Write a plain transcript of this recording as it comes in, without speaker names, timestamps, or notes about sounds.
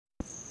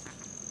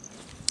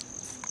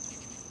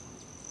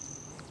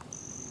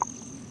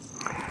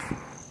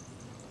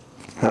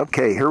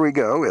Okay, here we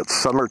go. It's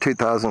summer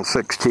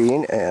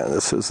 2016, and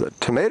this is a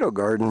tomato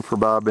garden for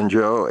Bob and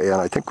Joe, and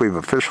I think we've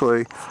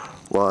officially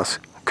lost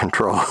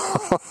control.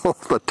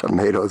 The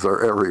tomatoes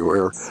are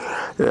everywhere,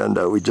 and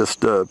we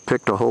just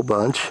picked a whole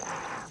bunch,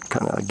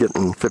 kind of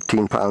getting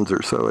 15 pounds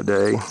or so a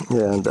day,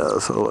 and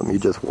so let me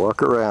just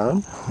walk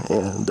around,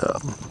 and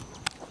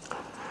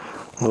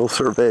we'll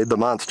survey the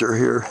monster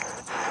here.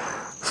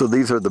 So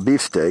these are the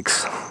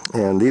beefsteaks,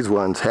 and these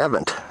ones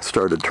haven't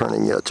started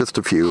turning yet, just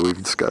a few. We've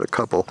just got a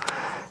couple,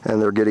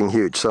 and they're getting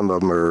huge. Some of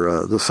them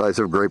are the size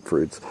of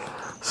grapefruits.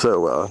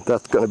 So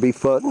that's going to be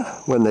fun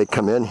when they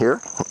come in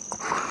here.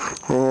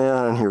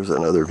 And here's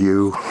another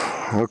view.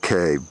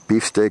 Okay,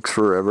 beefsteaks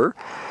forever.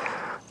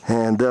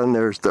 And then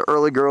there's the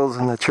early girls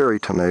and the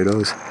cherry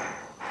tomatoes,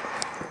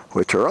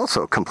 which are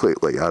also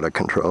completely out of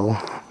control.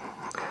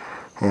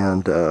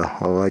 And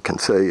all I can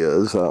say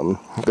is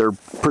they're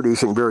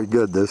producing very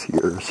good this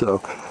year,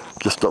 so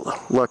just a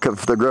luck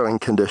of the growing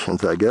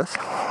conditions, I guess.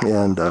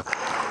 And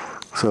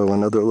so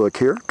another look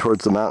here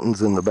towards the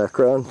mountains in the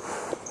background.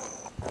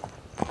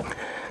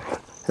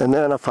 And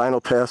then a final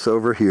pass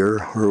over here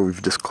where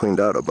we've just cleaned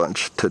out a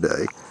bunch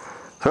today.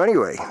 So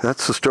anyway,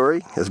 that's the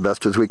story as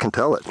best as we can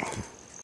tell it.